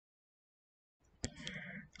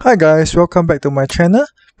Hi guys, welcome back to my channel.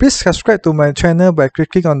 Please subscribe to my channel by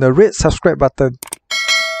clicking on the red subscribe button.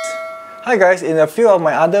 Hi guys, in a few of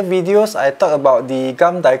my other videos, I talk about the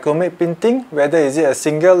gum dichromate printing, whether is it a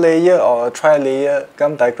single layer or a tri-layer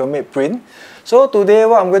gum dichromate print. So today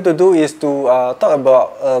what I'm going to do is to talk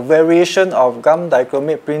about a variation of gum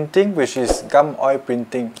dichromate printing, which is gum oil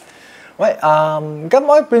printing. Right, gum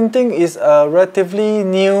oil printing is a relatively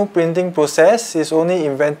new printing process. It's only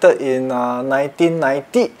invented in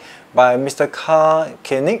 1990 by Mr. Karl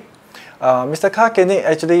Koenig. Mr. Karl Koenig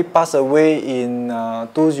actually passed away in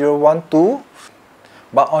 2012.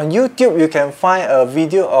 But on YouTube, you can find a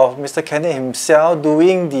video of Mr. Koenig himself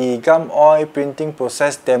doing the gum oil printing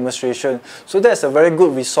process demonstration. So that's a very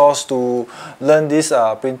good resource to learn this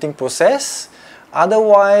printing process.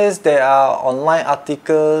 Otherwise, there are online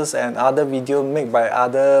articles and other videos made by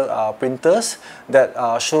other printers that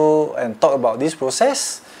show and talk about this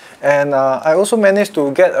process. And I also managed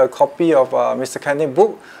to get a copy of Mr. Koenig's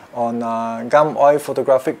book on gum oil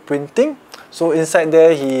photographic printing. So inside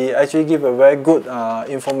there, he actually give a very good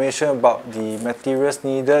information about the materials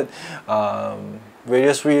needed,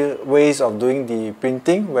 various ways of doing the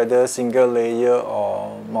printing, whether single layer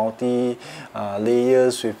or multi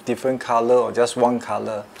layers with different color or just one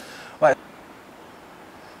color. Right.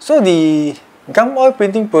 So the gum oil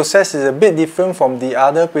printing process is a bit different from the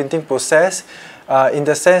other printing process in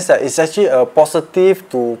the sense that it's actually a positive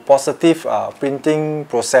to positive printing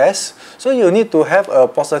process. So you need to have a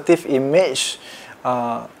positive image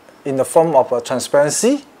in the form of a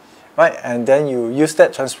transparency. Right, and then you use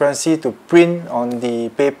that transparency to print on the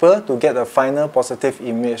paper to get a final positive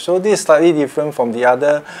image. So this is slightly different from the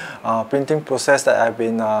other printing process that I've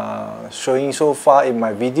been showing so far in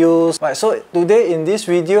my videos. Right, so today in this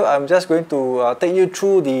video, I'm just going to take you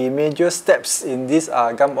through the major steps in this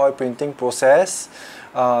gum oil printing process.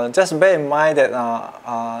 Just bear in mind that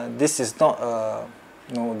this is not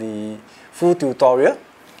the full tutorial.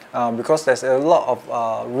 Because there's a lot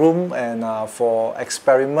of room and for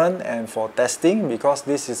experiment and for testing, because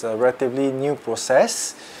this is a relatively new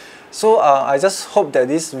process. So I just hope that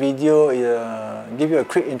this video give you a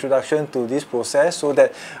quick introduction to this process so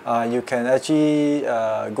that you can actually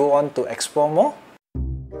go on to explore more.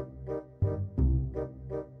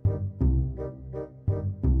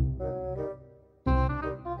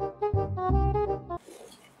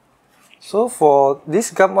 So for this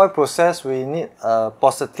gum oil process, we need a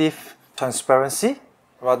positive transparency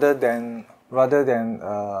rather than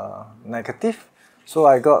negative. So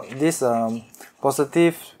I got this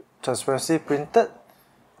positive transparency printed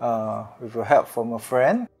with the help from a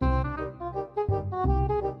friend.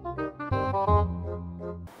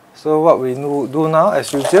 So what we do now,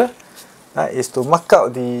 as usual, is to mark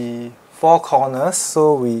out the four corners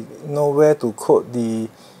so we know where to coat the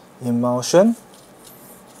emulsion.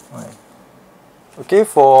 Right. Okay,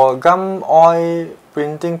 for gum oil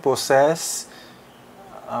printing process,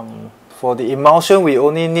 for the emulsion we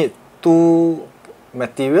only need two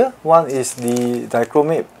material. One is the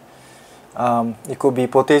dichromate. It could be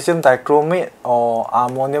potassium dichromate or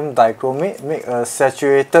ammonium dichromate. Make a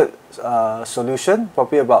saturated solution,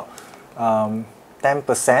 probably about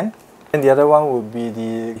 10%. And the other one would be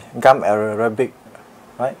the gum arabic.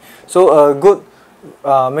 Right. So a good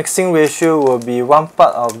mixing ratio will be 1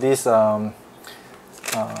 part of this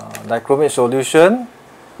dichromate solution,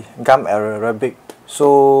 gum arabic.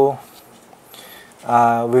 So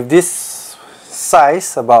with this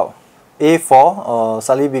size, about A4 or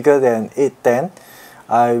slightly bigger than 810,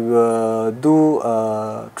 I will do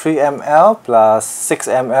 3 ml plus 6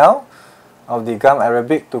 ml of the gum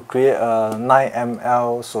arabic to create a 9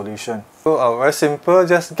 ml solution. So very simple,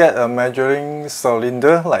 just get a measuring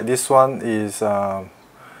cylinder like this one is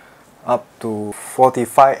up to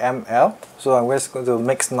 45 ml. So I'm just going to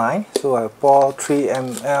mix 9. So I pour 3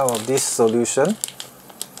 ml of this solution.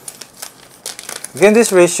 Again,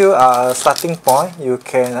 this ratio are a starting point. You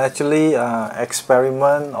can actually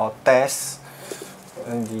experiment or test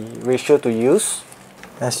the ratio to use.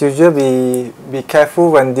 As usual, be careful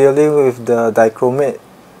when dealing with the dichromate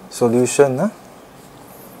solution.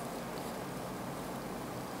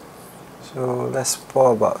 So let's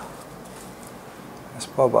pour about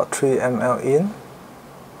 3 ml in.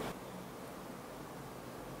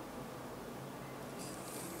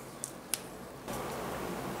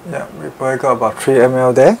 Yeah, we probably got about 3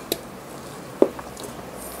 ml there.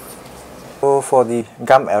 So for the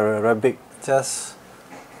gum arabic, just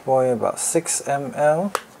pour in about 6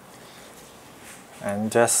 ml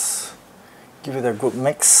and just give it a good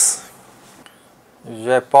mix.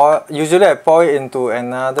 Usually I pour it into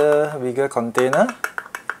another bigger container.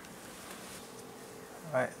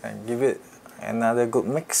 Right, and give it another good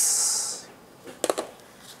mix.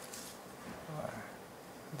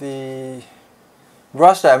 The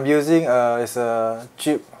brush that I'm using is a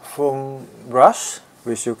cheap foam brush,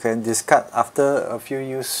 which you can discard after a few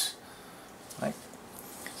use. Right?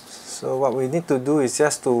 So what we need to do is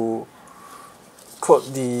just to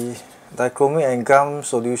coat the dichromic and gum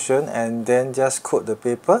solution and then just coat the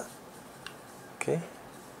paper. Okay,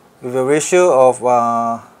 with a ratio of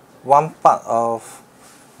 1 part of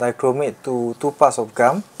dichromic to 2 parts of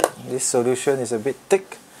gum. This solution is a bit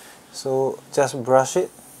thick, so just brush it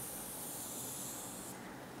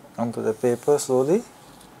onto the paper slowly.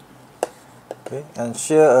 Okay,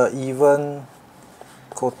 ensure an even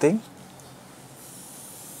coating.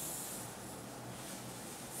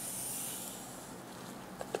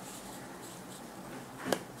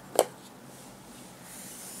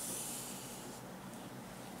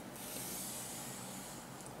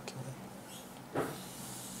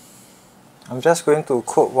 I'm just going to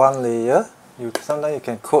coat 1 layer. Sometimes you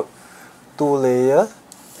can coat 2 layers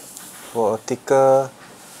for a thicker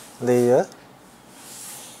layer.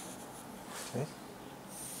 Okay.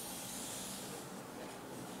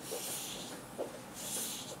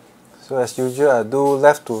 So as usual, I do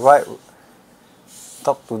left to right,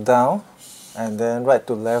 top to down, and then right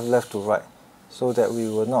to left, left to right, so that we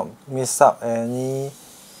will not miss out any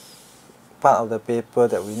part of the paper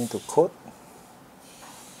that we need to coat.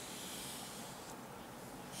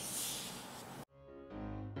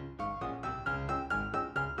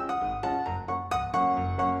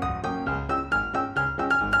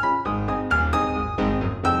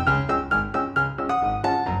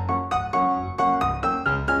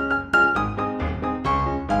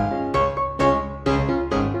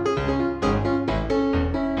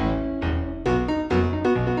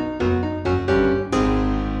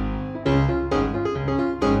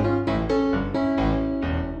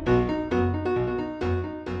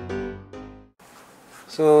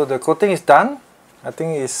 So the coating is done. I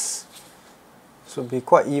think it should be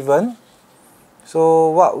quite even.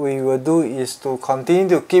 So what we will do is to continue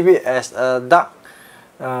to keep it as a dark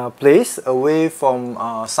place away from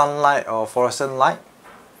sunlight or fluorescent light,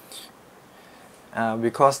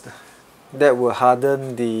 because that will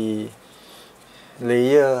harden the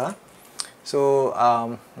layer.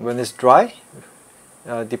 So when it's dry,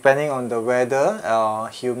 depending on the weather or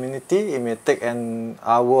humidity, it may take an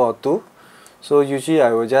hour or 2. So usually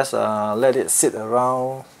I will just let it sit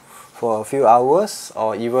around for a few hours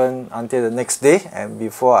or even until the next day, and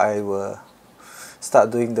before I will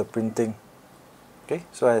start doing the printing. Okay,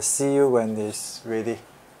 so I see you when it's ready.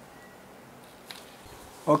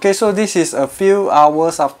 Okay, so this is a few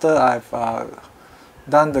hours after I've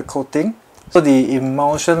done the coating. So the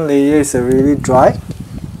emulsion layer is really dry.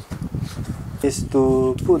 Is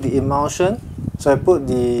to put the emulsion. So I put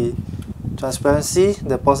the transparency,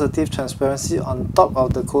 the positive transparency on top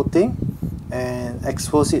of the coating and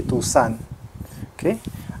expose it to sun. Okay.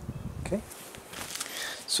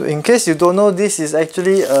 So in case you don't know, this is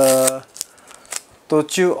actually a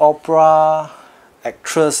Tokyo opera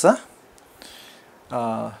actress.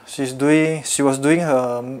 She was doing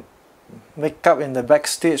her makeup in the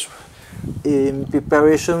backstage in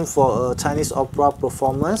preparation for a Chinese opera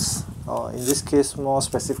performance. In this case, more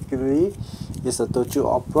specifically, it's a Tokyo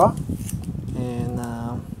opera. And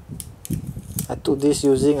I took this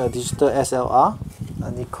using a digital SLR,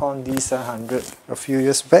 a Nikon D700, a few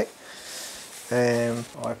years back, and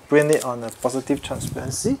I print it on a positive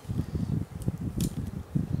transparency.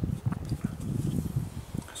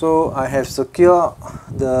 So I have secured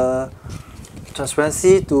the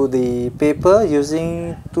transparency to the paper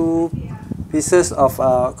using 2 pieces of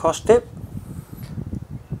Scotch tape,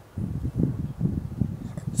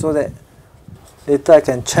 so that later I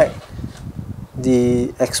can check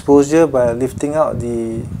the exposure by lifting out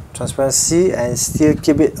the transparency and still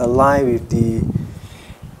keep it aligned with the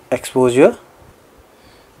exposure.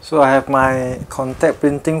 So I have my contact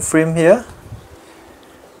printing frame here.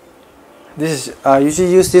 I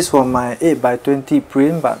usually use this for my 8x20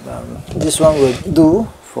 print, but this one will do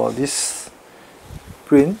for this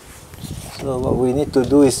print. So what we need to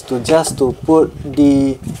do is to just to put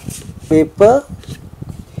the paper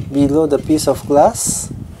below the piece of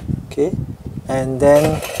glass, okay, and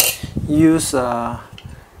then use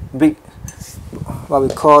big, what we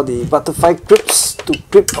call the butterfly clips to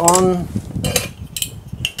clip on.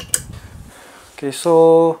 Okay,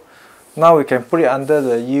 so now we can put it under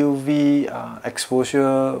the UV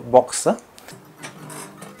exposure box.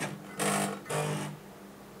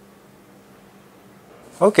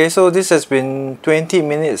 Okay, so this has been 20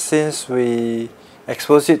 minutes since we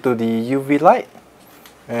exposed it to the UV light,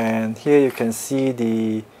 and here you can see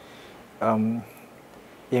the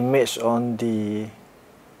image on the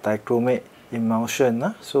dichromate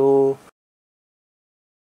emulsion. So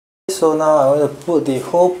now I want to put the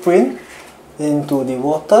whole print into the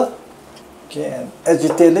water, okay, and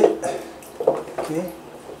agitate it, okay,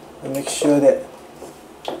 and make sure that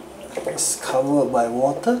it's covered by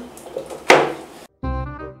water.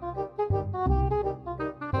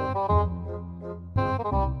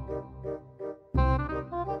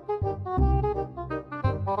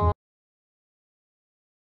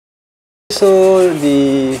 So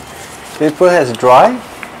the paper has dried.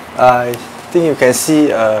 I think you can see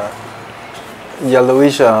a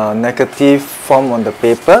yellowish negative form on the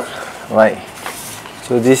paper, right?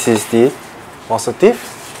 So this is the positive.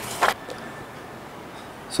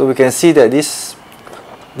 So we can see that this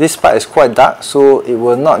part is quite dark, so it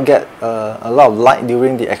will not get a lot of light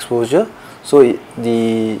during the exposure. So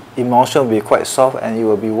the emulsion will be quite soft and it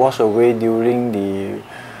will be washed away during the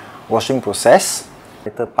washing process.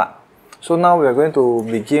 Later part. So now we are going to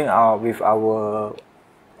begin with our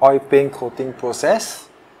oil paint coating process.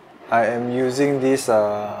 I am using this,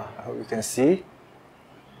 I hope you can see,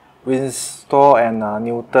 Winstor and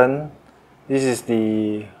Newton. This is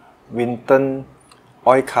the Winton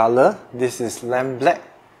oil color. This is lamp black,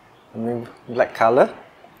 black color.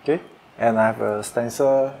 Okay, and I have a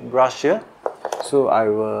stencil brush here. So I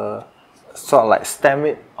will sort of like stamp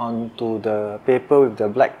it onto the paper with the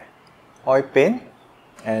black oil paint,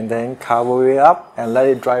 and then cover it up and let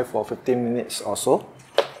it dry for 15 minutes or so.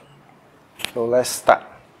 So let's start.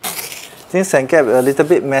 Things can get a little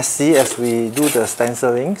bit messy as we do the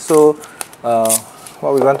stenciling. So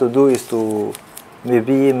what we want to do is to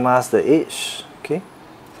maybe mask the edge, okay,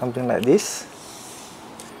 something like this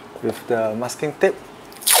with the masking tape.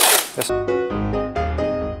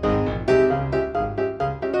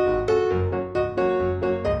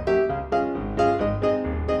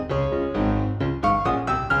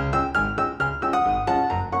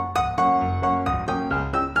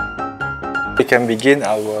 We can begin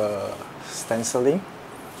our stenciling.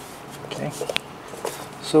 Okay,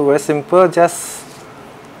 so very simple, just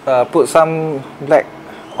put some black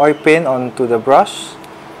oil paint onto the brush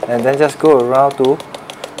and then just go around to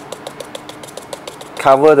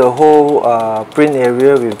cover the whole print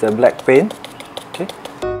area with the black paint. Okay.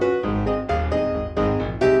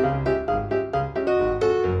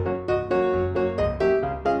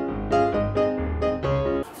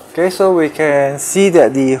 Okay, so we can see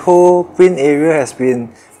that the whole print area has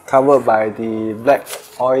been covered by the black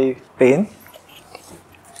oil paint.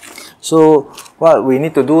 So what we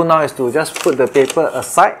need to do now is to just put the paper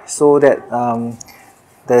aside so that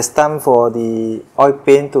there's time for the oil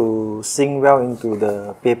paint to sink well into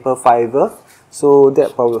the paper fiber. So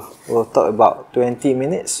that will take about 20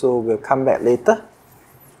 minutes, so we'll come back later.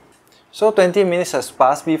 So 20 minutes has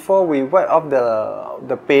passed. Before we wipe off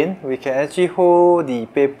the paint, we can actually hold the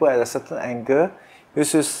paper at a certain angle. You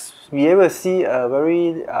should be able to see a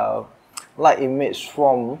very light image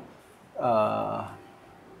form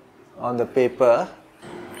on the paper.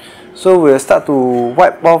 So we'll start to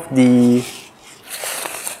wipe off the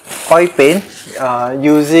oil paint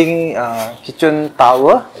using kitchen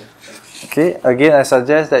towel. Okay, again I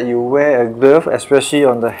suggest that you wear a glove, especially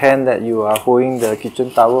on the hand that you are holding the kitchen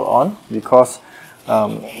towel on, because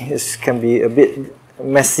it can be a bit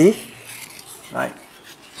messy. Right.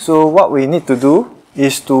 So what we need to do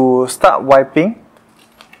is to start wiping.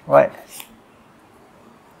 Right.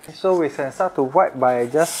 So we can start to wipe by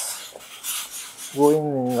just going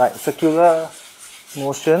in like circular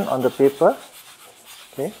motion on the paper.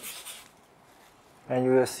 Okay. And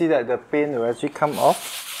you will see that the paint will actually come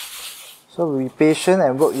off. So be patient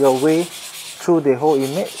and work your way through the whole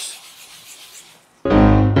image.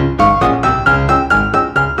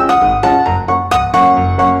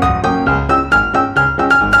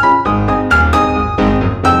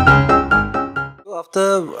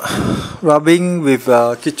 After rubbing with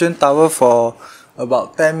a kitchen towel for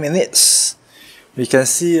about 10 minutes, we can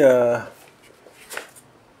see a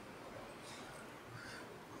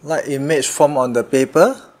light image form on the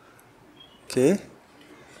paper. Okay.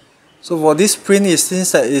 So for this print, it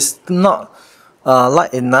seems that it's not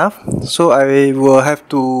light enough, so I will have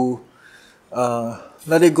to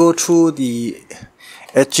let it go through the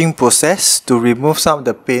etching process to remove some of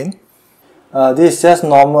the paint. This is just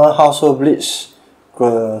normal household bleach,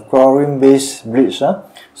 chlorine based bleach.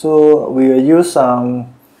 So we will use 1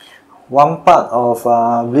 part of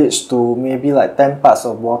bleach to maybe like 10 parts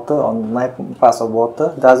of water or 9 parts of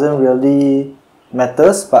water. Doesn't really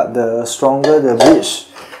matters, but the stronger the bleach,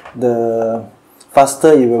 the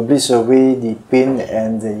faster it will bleach away the paint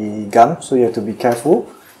and the gum, so you have to be careful.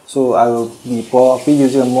 So I will be probably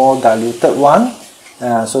using a more diluted one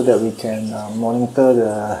so that we can monitor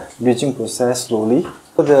the bleaching process slowly.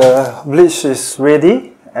 So the bleach is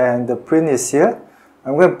ready and the print is here.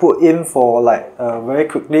 I'm going to put in for like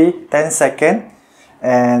very quickly 10 seconds,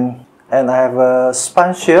 and I have a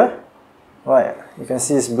sponge here. Right, you can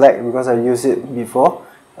see it's black because I used it before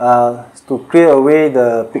to clear away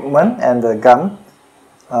the pigment and the gum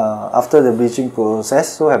after the bleaching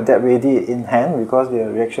process. So have that ready in hand because the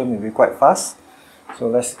reaction will be quite fast. So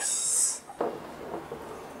let's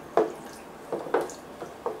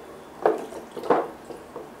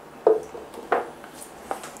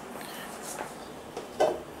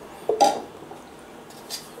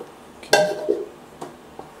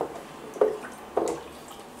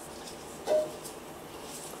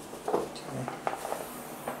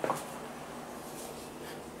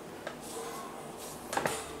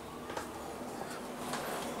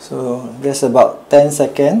So just about 10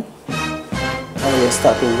 seconds. I will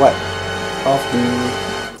start to wipe off the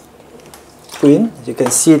print. You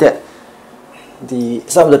can see that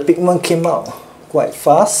some of the pigment came out quite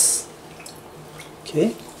fast.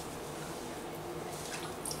 Okay.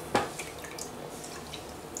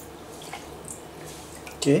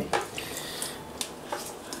 Okay.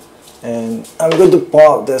 And I'm going to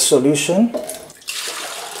pour out the solution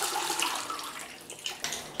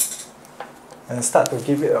and start to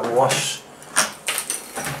give it a wash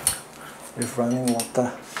with running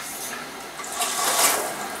water.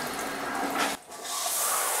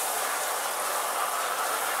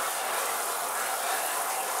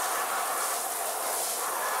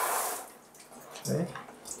 Okay.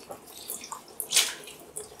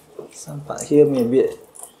 Some part here may be a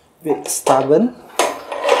bit stubborn.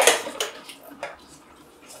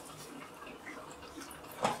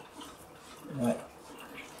 Right.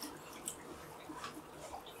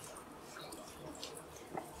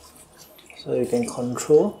 So you can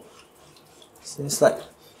control. Seems like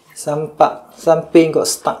some paint got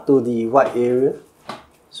stuck to the white area,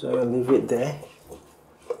 so I'll leave it there.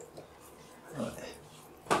 Right.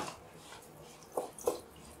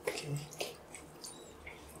 Okay.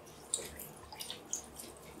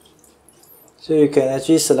 So you can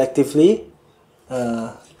actually selectively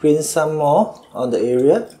print some more on the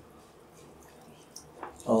area,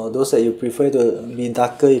 or those that you prefer to be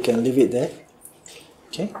darker, you can leave it there.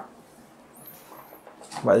 Okay.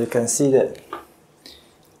 But you can see that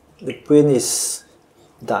the print is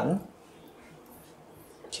done.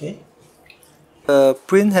 Okay. The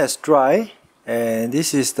print has dried, and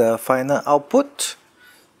this is the final output.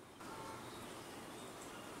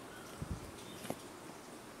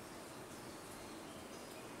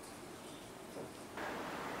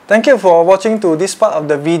 Thank you for watching to this part of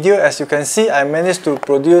the video. As you can see, I managed to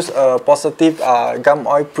produce a positive gum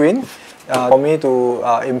oil print for me to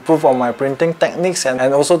improve on my printing techniques and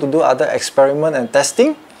also to do other experiment and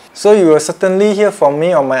testing. So you will certainly hear from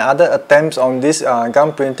me on my other attempts on this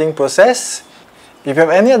gum printing process. If you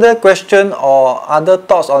have any other question or other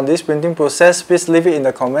thoughts on this printing process, please leave it in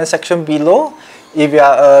the comment section below. If you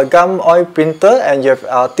are a gum oil printer and you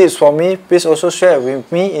have tips for me, please also share it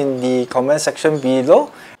with me in the comment section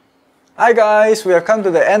below. Hi guys, we have come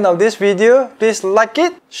to the end of this video. Please like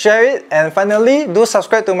it, share it, and finally do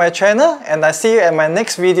subscribe to my channel, and I see you at my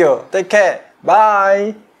next video. Take care.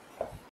 Bye.